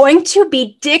 is going to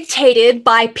be dictated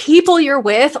by people you're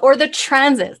with or the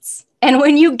transits. And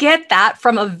when you get that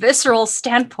from a visceral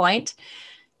standpoint,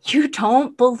 you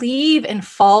don't believe in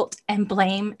fault and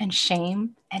blame and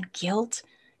shame and guilt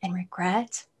and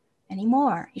regret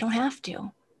anymore. You don't have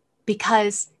to,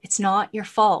 because it's not your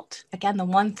fault. Again, the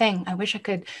one thing I wish I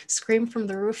could scream from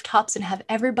the rooftops and have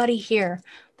everybody hear,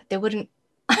 but they wouldn't.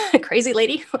 Crazy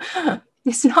lady,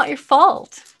 it's not your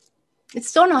fault. It's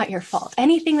still not your fault.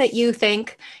 Anything that you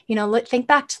think, think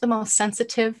back to the most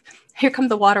sensitive, here come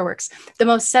the waterworks, the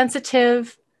most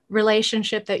sensitive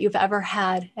relationship that you've ever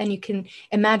had. And you can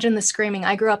imagine the screaming.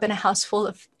 I grew up in a house full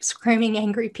of screaming,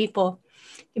 angry people.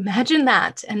 Imagine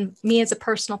that. And me as a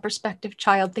personal perspective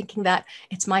child thinking that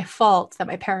it's my fault that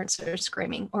my parents are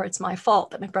screaming, or it's my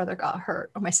fault that my brother got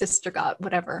hurt or my sister got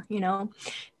whatever,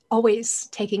 always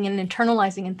taking and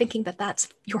internalizing and thinking that that's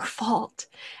your fault.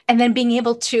 And then being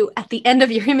able to, at the end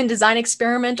of your human design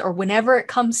experiment or whenever it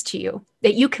comes to you,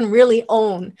 that you can really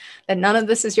own that none of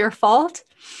this is your fault.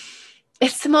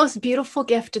 It's the most beautiful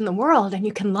gift in the world. And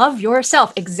you can love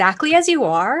yourself exactly as you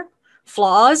are,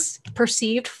 flaws,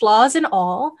 perceived flaws and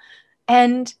all,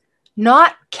 and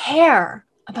not care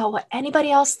about what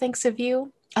anybody else thinks of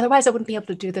you. Otherwise, I wouldn't be able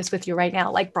to do this with you right now,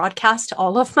 like broadcast to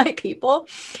all of my people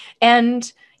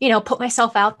and, put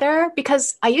myself out there,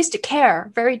 because I used to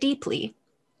care very deeply.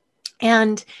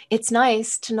 And it's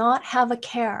nice to not have a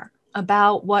care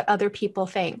about what other people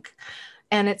think.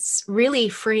 And it's really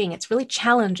freeing. It's really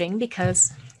challenging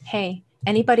because, hey,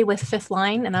 anybody with fifth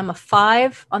line, and I'm a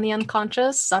 5 on the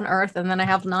unconscious on earth, and then I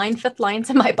have 9 fifth lines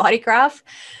in my body graph.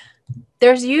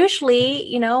 There's usually,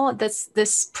 you know,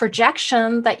 this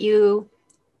projection that you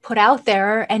put out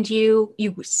there, and you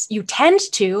tend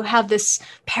to have this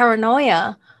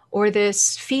paranoia or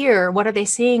this fear. What are they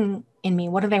seeing in me?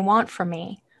 What do they want from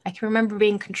me? I can remember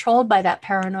being controlled by that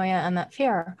paranoia and that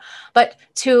fear. But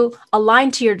to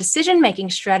align to your decision-making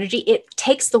strategy, it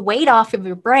takes the weight off of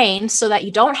your brain so that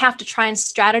you don't have to try and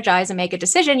strategize and make a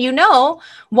decision. You know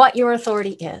what your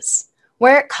authority is,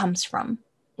 where it comes from,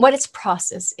 what its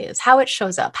process is, how it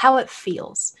shows up, how it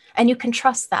feels. And you can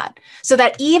trust that. So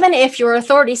that even if your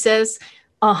authority says,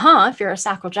 if you're a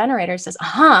sacral generator, says,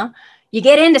 you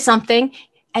get into something,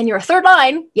 and your third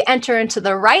line, you enter into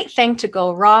the right thing to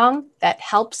go wrong, that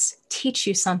helps teach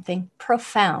you something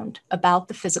profound about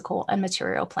the physical and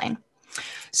material plane.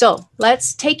 So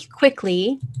let's take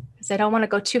quickly, because I don't want to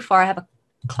go too far. I have a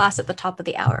class at the top of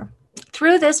the hour,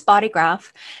 through this body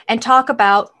graph and talk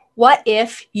about what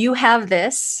if you have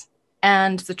this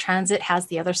and the transit has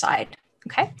the other side.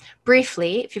 Okay,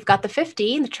 briefly, if you've got the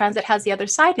 50 and the transit has the other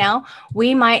side now,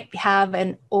 we might have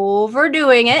an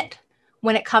overdoing it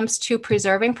when it comes to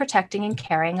preserving, protecting, and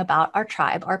caring about our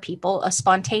tribe, our people, a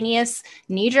spontaneous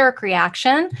knee-jerk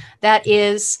reaction that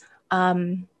is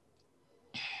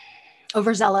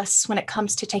overzealous when it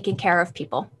comes to taking care of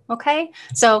people. Okay,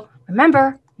 so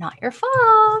remember, not your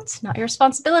fault, not your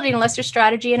responsibility unless your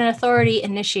strategy and authority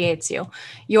initiates you.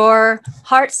 Your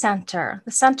heart center,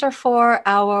 the center for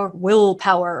our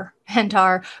willpower and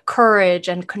our courage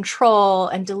and control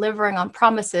and delivering on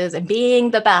promises and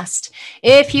being the best.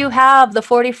 If you have the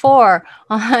 44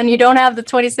 and you don't have the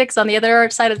 26 on the other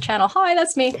side of the channel, hi,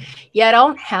 that's me. You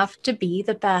don't have to be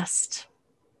the best.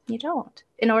 You don't,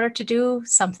 in order to do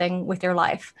something with your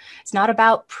life. It's not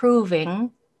about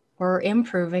proving or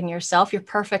improving yourself. You're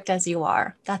perfect as you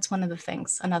are. That's one of the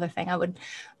things. Another thing I would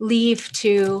leave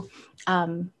to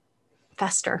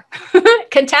fester,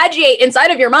 contagiate inside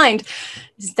of your mind,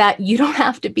 is that you don't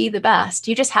have to be the best.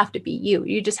 You just have to be you.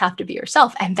 You just have to be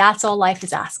yourself. And that's all life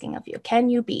is asking of you. Can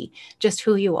you be just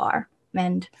who you are?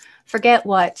 And forget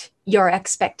what your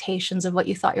expectations of what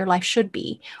you thought your life should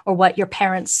be, or what your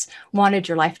parents wanted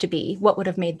your life to be, what would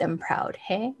have made them proud.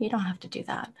 Hey, you don't have to do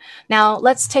that. Now,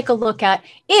 let's take a look at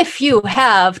if you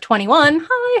have 21,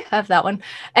 I have that one,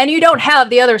 and you don't have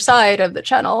the other side of the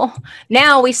channel.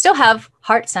 Now we still have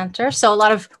heart center. So a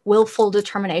lot of willful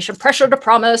determination, pressure to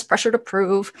promise, pressure to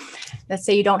prove. Let's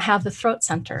say you don't have the throat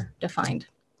center defined.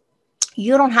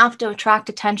 You don't have to attract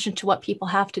attention to what people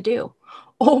have to do.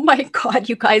 Oh my God,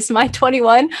 you guys, my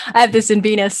 21, I have this in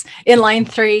Venus in line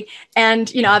 3,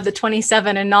 and I have the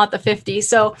 27 and not the 50.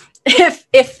 So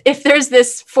if there's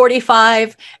this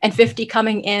 45 and 50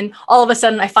 coming in, all of a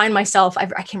sudden I find myself, I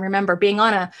can remember being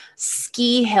on a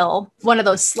ski hill, one of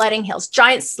those sledding hills,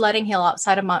 giant sledding hill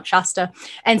outside of Mount Shasta,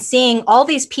 and seeing all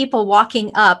these people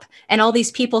walking up and all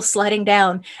these people sledding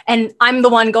down. And I'm the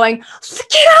one going, get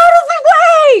out of the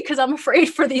way, because I'm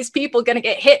afraid for these people going to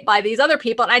get hit by these other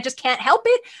people. And I just can't help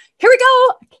it. Here we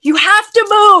go. You have to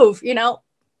move,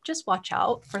 just watch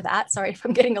out for that. Sorry if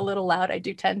I'm getting a little loud. I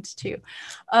do tend to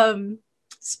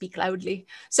speak loudly.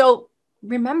 So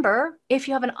remember, if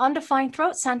you have an undefined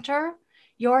throat center,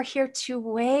 you're here to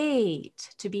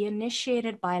wait, to be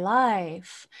initiated by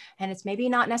life. And it's maybe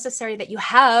not necessary that you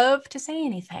have to say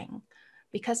anything,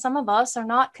 because some of us are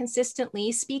not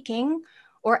consistently speaking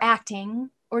or acting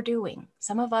or doing.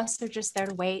 Some of us are just there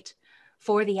to wait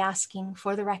for the asking,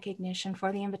 for the recognition,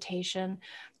 for the invitation.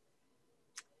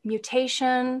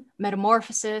 Mutation,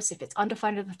 metamorphosis, if it's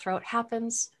undefined in the throat,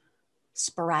 happens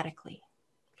sporadically.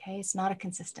 Okay, it's not a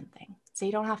consistent thing. So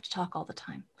you don't have to talk all the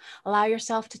time. Allow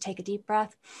yourself to take a deep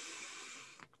breath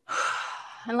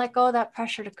and let go of that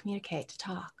pressure to communicate, to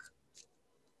talk.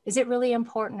 Is it really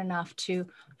important enough to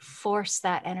force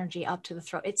that energy up to the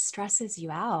throat? It stresses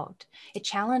you out. It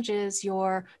challenges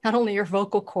not only your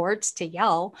vocal cords to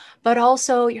yell, but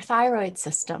also your thyroid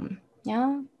system.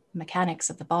 Yeah. Mechanics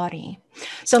of the body.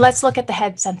 So let's look at the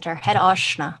head center, head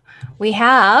Ashna. We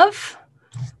have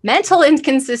mental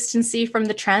inconsistency from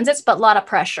the transits, but a lot of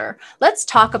pressure. Let's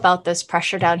talk about this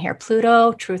pressure down here.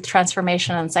 Pluto, truth,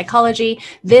 transformation, and psychology.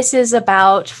 This is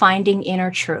about finding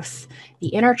inner truth, the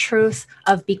inner truth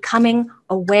of becoming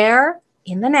aware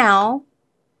in the now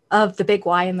of the big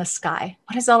why in the sky.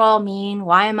 What does that all mean?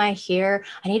 Why am I here?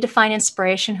 I need to find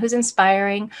inspiration. Who's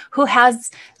inspiring? Who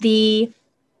has the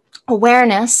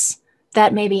awareness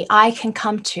that maybe I can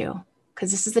come to? because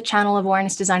this is the channel of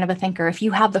awareness design of a thinker. If you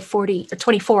have the 40 or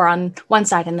 24 on one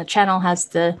side and the channel has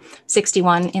the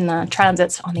 61 in the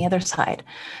transits on the other side.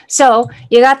 So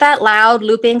you got that loud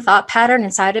looping thought pattern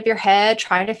inside of your head,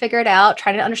 trying to figure it out,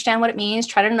 trying to understand what it means,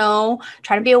 try to know,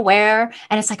 try to be aware.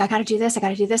 And it's like, I got to do this. I got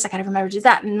to do this. I got to remember to do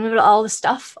that. And all the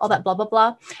stuff, all that blah, blah,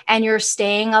 blah. And you're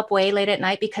staying up way late at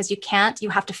night because you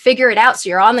have to figure it out. So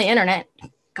you're on the internet.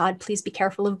 God, please be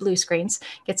careful of blue screens.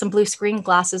 Get some blue screen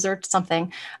glasses or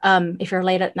something if you're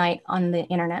late at night on the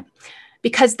internet,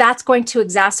 because that's going to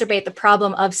exacerbate the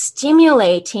problem of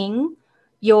stimulating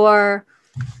your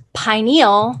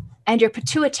pineal and your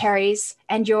pituitaries,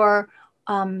 and your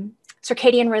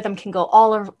circadian rhythm can go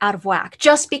all out of whack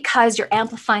just because you're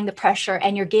amplifying the pressure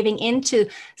and you're giving into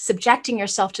subjecting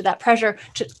yourself to that pressure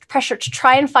to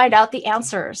try and find out the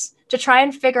answers, to try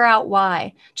and figure out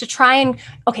why, to try and,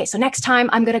 okay, so next time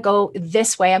I'm going to go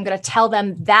this way. I'm going to tell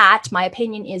them that my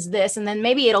opinion is this, and then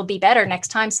maybe it'll be better next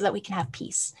time so that we can have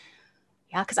peace.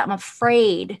 Yeah, because I'm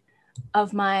afraid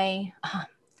of my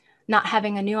not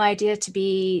having a new idea to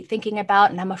be thinking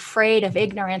about, and I'm afraid of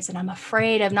ignorance, and I'm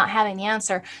afraid of not having the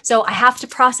answer. So I have to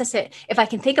process it. If I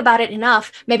can think about it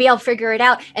enough, maybe I'll figure it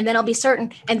out, and then I'll be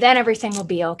certain, and then everything will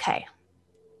be okay.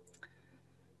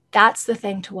 That's the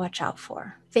thing to watch out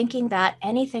for. Thinking that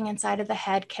anything inside of the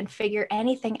head can figure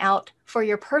anything out for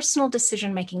your personal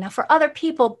decision making. Now, for other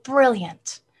people,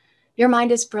 brilliant. Your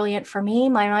mind is brilliant. For me,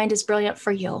 my mind is brilliant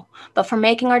for you. But for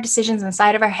making our decisions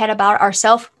inside of our head about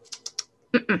ourselves,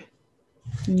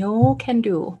 no can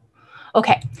do.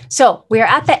 Okay, so we are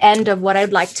at the end of what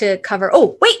I'd like to cover.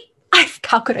 Oh, wait,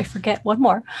 how could I forget one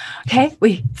more? Okay,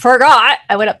 we forgot.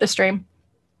 I went up the stream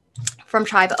from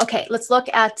tribe. Okay, let's look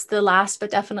at the last, but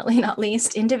definitely not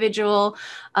least, individual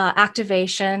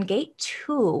activation, gate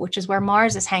 2, which is where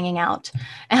Mars is hanging out.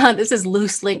 And this is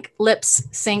loose lips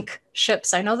sink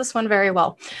ships. I know this one very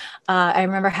well. I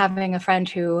remember having a friend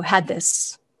who had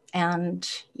this, and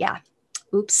yeah,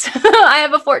 oops, I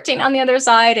have a 14 on the other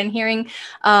side, and hearing,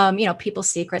 people's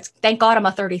secrets. Thank God I'm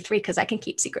a 33 because I can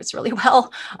keep secrets really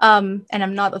well. And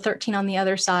I'm not a 13 on the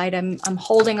other side. I'm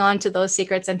holding on to those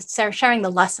secrets and sharing the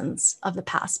lessons of the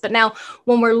past. But now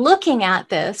when we're looking at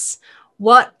this,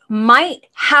 what might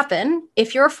happen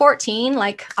if you're 14,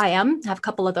 like I am, have a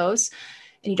couple of those,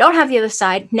 and you don't have the other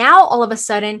side, now all of a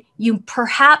sudden you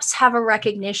perhaps have a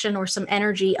recognition or some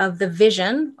energy of the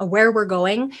vision of where we're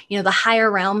going, the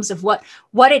higher realms of what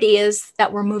it is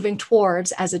that we're moving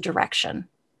towards as a direction,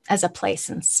 as a place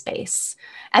and space,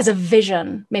 as a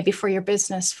vision, maybe for your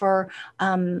business, for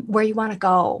where you want to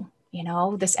go.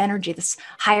 This energy, this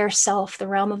higher self, the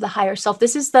realm of the higher self.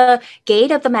 This is the gate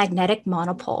of the magnetic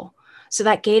monopole. So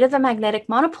that gate of the magnetic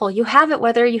monopole, you have it,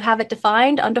 whether you have it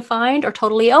defined, undefined, or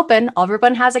totally open.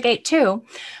 Everyone has a gate too.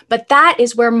 But that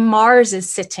is where Mars is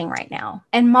sitting right now.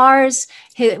 And Mars,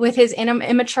 with his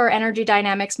immature energy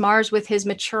dynamics, Mars with his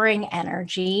maturing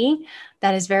energy,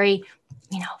 that is very,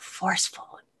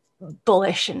 forceful,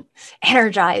 bullish, and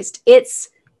energized. It's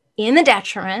in the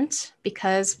detriment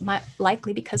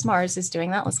likely because Mars is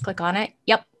doing that. Let's click on it.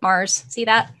 Yep, Mars. See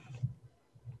that?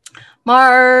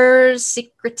 Mars,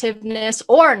 secretiveness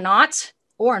or not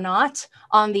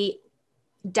on the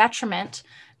detriment,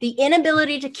 the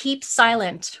inability to keep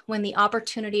silent when the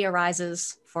opportunity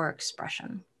arises for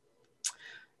expression.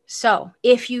 So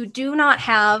if you do not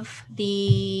have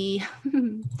the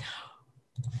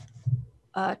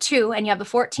 2 and you have the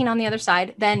 14 on the other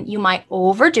side, then you might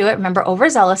overdo it. Remember,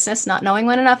 overzealousness, not knowing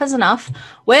when enough is enough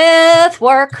with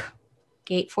work.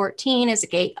 Gate 14 is a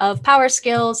gate of power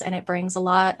skills, and it brings a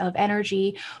lot of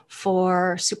energy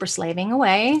for super slaving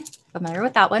away. Familiar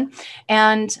with that one.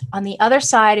 And on the other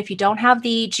side, if you don't have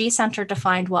the G center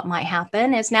defined, what might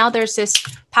happen is now there's this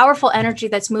powerful energy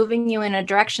that's moving you in a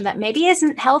direction that maybe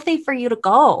isn't healthy for you to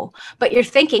go. But you're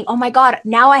thinking, oh my God,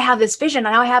 now I have this vision.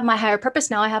 Now I have my higher purpose.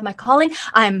 Now I have my calling.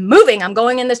 I'm moving. I'm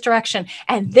going in this direction.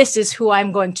 And this is who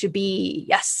I'm going to be.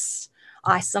 Yes.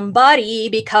 I somebody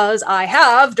because I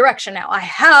have direction now. I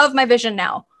have my vision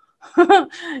now,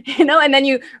 and then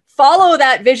you follow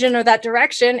that vision or that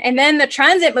direction, and then the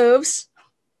transit moves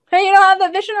and you don't have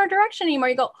that vision or direction anymore.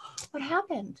 You go, what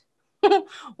happened?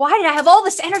 Why did I have all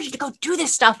this energy to go do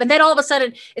this stuff? And then all of a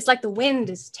sudden it's like the wind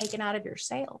is taken out of your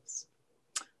sails.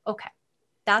 Okay.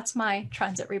 That's my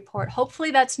transit report.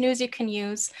 Hopefully that's news you can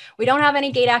use. We don't have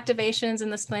any gate activations in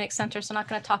the splenic center, so I'm not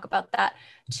going to talk about that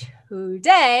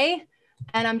today.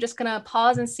 And I'm just going to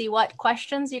pause and see what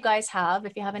questions you guys have.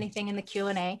 If you have anything in the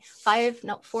Q&A,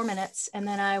 4 minutes, and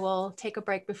then I will take a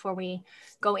break before we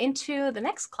go into the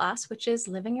next class, which is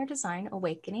Living Your Design,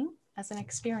 Awakening as an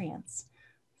Experience.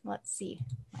 Let's see,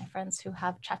 my friends who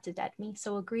have chatted at me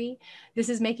so agree. This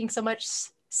is making so much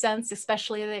sense,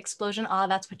 especially the explosion. Ah,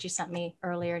 that's what you sent me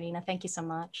earlier, Nina. Thank you so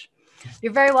much.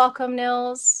 You're very welcome,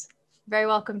 Nils. Very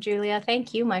welcome, Julia.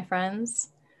 Thank you, my friends.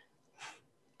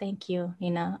 Thank you,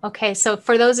 Nina. Okay, so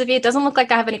for those of you, it doesn't look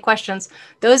like I have any questions.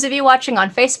 Those of you watching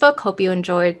on Facebook, hope you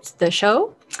enjoyed the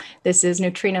show. This is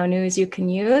Neutrino News you can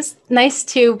use. Nice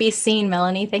to be seen,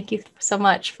 Melanie. Thank you so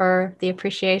much for the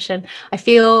appreciation. I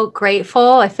feel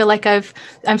grateful. I feel like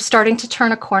I'm starting to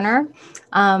turn a corner.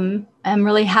 I'm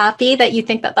really happy that you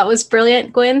think that that was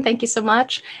brilliant, Gwen. Thank you so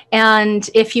much. And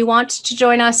if you want to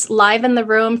join us live in the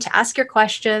room to ask your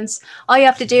questions, all you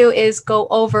have to do is go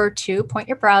over to point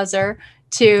your browser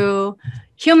to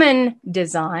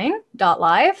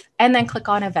humandesign.live and then click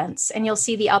on events, and you'll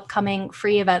see the upcoming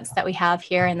free events that we have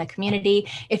here in the community.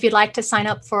 If you'd like to sign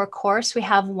up for a course, we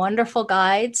have wonderful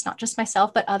guides, not just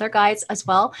myself, but other guides as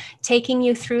well, taking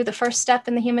you through the first step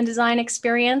in the human design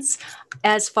experience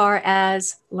as far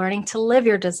as learning to live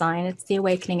your design. It's the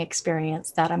awakening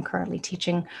experience that I'm currently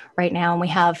teaching right now. And we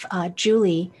have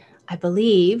Julie, I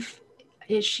believe,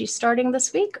 is she starting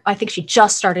this week? I think she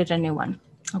just started a new one.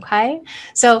 Okay,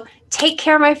 so take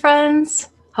care, my friends.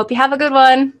 Hope you have a good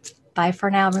one. Bye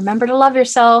for now. Remember to love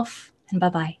yourself, and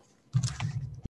bye-bye.